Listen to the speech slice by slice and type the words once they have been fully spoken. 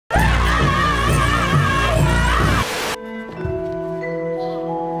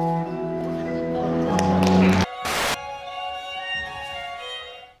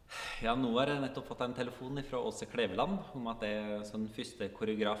Ja, nå har jeg nettopp fått en telefon fra Åse Kleveland om at jeg som fyrste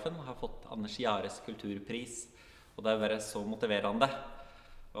koreografen har fått Anders Jahres kulturpris, og det har vært så motiverende.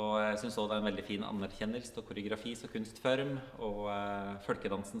 Og jeg synes også det er en veldig fin anerkjennelse av koreografi og kunstform, og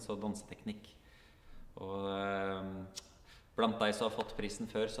folkedansens og danseteknikk. Og blant de som har fått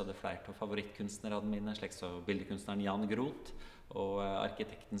prisen før, så er det flere av favorittkunstnerne mine, slik som bildekunstneren Jan Groth og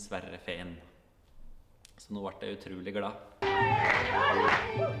arkitekten Sverre Fehn. Så nå ble jeg utrolig glad.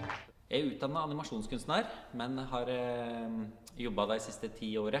 Jeg er utdannet animasjonskunstner, men har jobbet de siste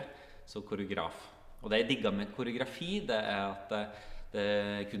 10 årene som koreograf. Og det jeg digger med koreografi, det er at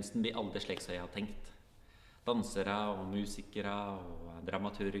kunsten blir aldri slik som jeg har tenkt. Dansere og musikere og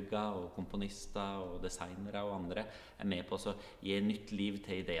dramaturger og komponister og designere og andre er med på å gi nytt liv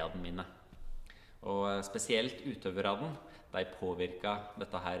til ideene mine. Og spesielt utøverne, de påvirker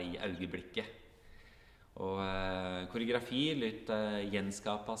dette her i øyeblikket. Og koreografi lyder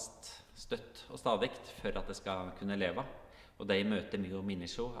gjenskapes støtt og stadig for at det skal kunne leve. Og det møter mye og minner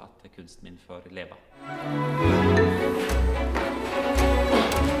så at kunsten min får leve.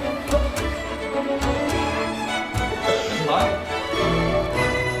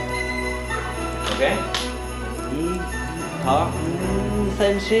 Ok. Ta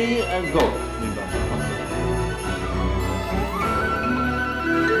senshi and go.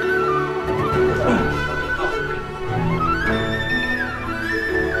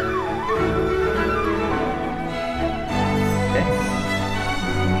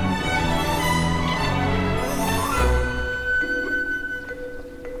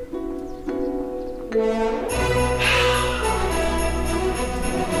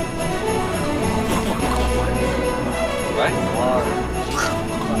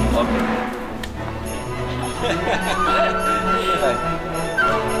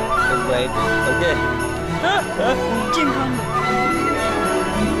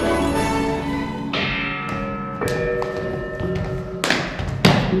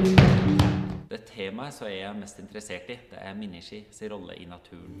 Det temaet som jeg er mest interessert i, det er minneski sin rolle i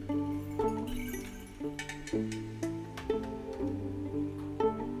naturen.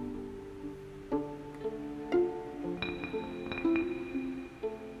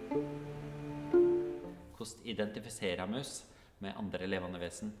 Hvordan identifiserer vi oss med andre levende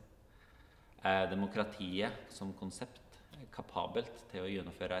vesen? Er demokratiet som konsept kapabelt til å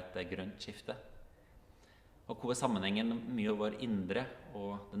gjennomføre et grønt skifte? Og hva er sammenhengen mye av vår indre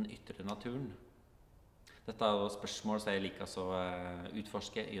og den ytre naturen? Dette er spørsmål som jeg liker å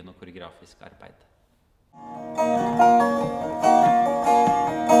utforske gjennom koreografisk arbeid.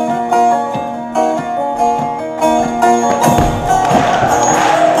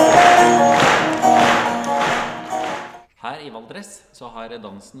 Her i Valdres så har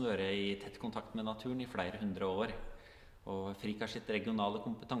dansen vært i tett kontakt med naturen i flere 100 år. Og FRIKARs regionale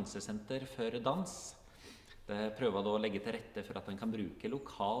kompetansesenter for dans, det prøver da å legge til rette for at en kan bruke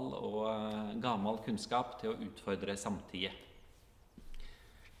lokal og gammel kunnskap til å utfordre samtidig.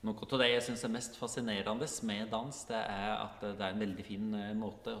 Noe av det jeg synes er mest fascinerende med dans, det er at det er en veldig fin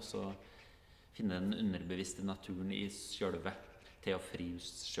måte å finne den underbevisste naturen i selve til å fri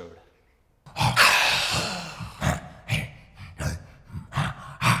oss selv.